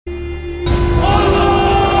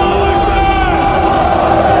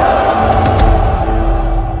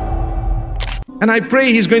And I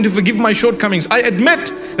pray He's going to forgive my shortcomings. I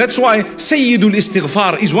admit. That's why Sayyidul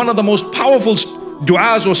Istighfar is one of the most powerful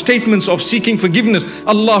du'as or statements of seeking forgiveness.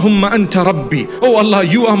 Allahumma anta rabbi. Oh Allah,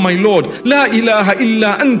 you are my Lord. La ilaha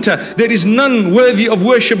illa anta. There is none worthy of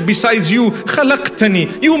worship besides you.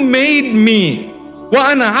 Khalaqtani. You made me.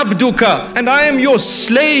 Wa ana abduka. And I am your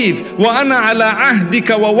slave. Wa ana ala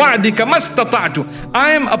ahdika wa wa'dika mastata'tu.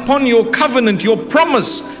 I am upon your covenant, your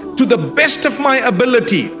promise, to the best of my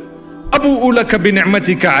ability. Abu'u laka bi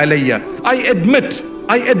ni'matika alayya. I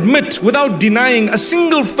admit without denying a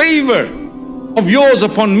single favor of yours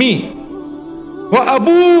upon me. Wa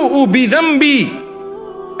abu'u bi dhanbi.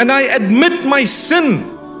 And I admit my sin.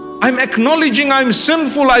 I'm acknowledging I'm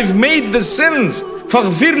sinful. I've made the sins.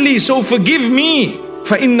 Faghfirli, so forgive me.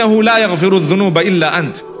 فَإِنَّهُ لَا يَغْفِرُ الذُّنُوبَ إِلَّا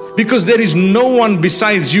أَنْتَ. Because there is no one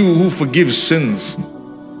besides you who forgives sins.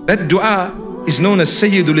 That dua is known as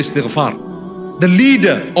Sayyidul Istighfar, the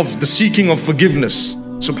leader of the seeking of forgiveness.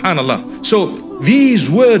 Subhanallah. So these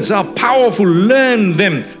words are powerful. Learn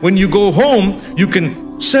them. When you go home, you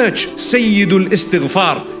can search Sayyidul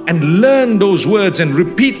Istighfar and learn those words and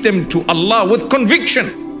repeat them to Allah with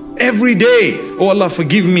conviction every day. Oh Allah,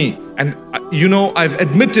 forgive me. And you know, I've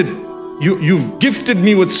admitted you've gifted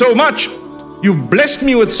me with so much. You've blessed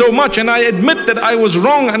me with so much, and I admit that I was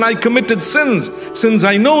wrong and I committed sins. Sins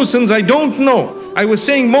I know, sins I don't know. I was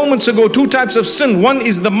saying moments ago, two types of sin. One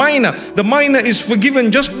is the minor. The minor is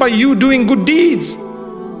forgiven just by you doing good deeds.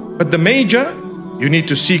 But the major, you need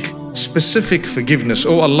to seek specific forgiveness.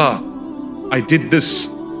 Oh Allah, I did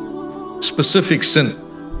this specific sin.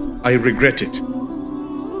 I regret it.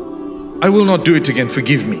 I will not do it again.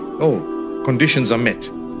 Forgive me. Oh, conditions are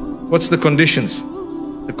met. What's the conditions?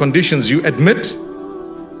 The conditions: you admit,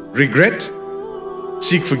 regret,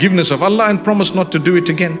 seek forgiveness of Allah, and promise not to do it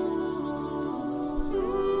again.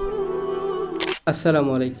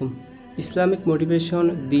 Assalamu alaikum. Islamic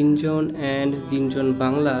Motivation Dinjon and Dinjon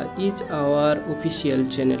Bangla is our official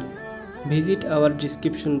channel. Visit our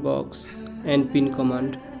description box and pin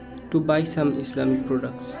command to buy some Islamic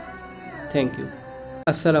products. Thank you.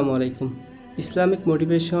 Assalamu alaikum. Islamic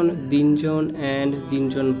Motivation Dinjon and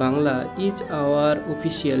Dinjon Bangla is our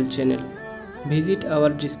official channel. Visit our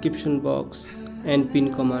description box and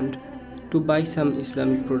pin command to buy some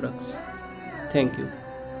Islamic products. Thank you.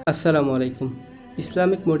 Assalamu alaikum.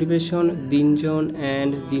 Islamic Motivation Dinjon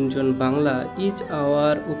and Dinjon Bangla is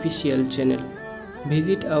our official channel.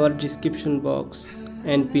 Visit our description box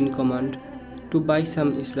and pin command to buy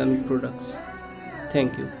some Islamic products.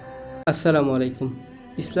 Thank you. Assalamu alaikum.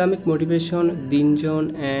 Islamic Motivation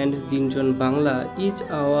Dinjon and Dinjon Bangla is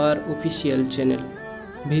our official channel.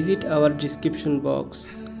 Visit our description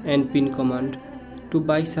box and pin command to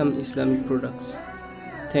buy some Islamic products.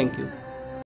 Thank you.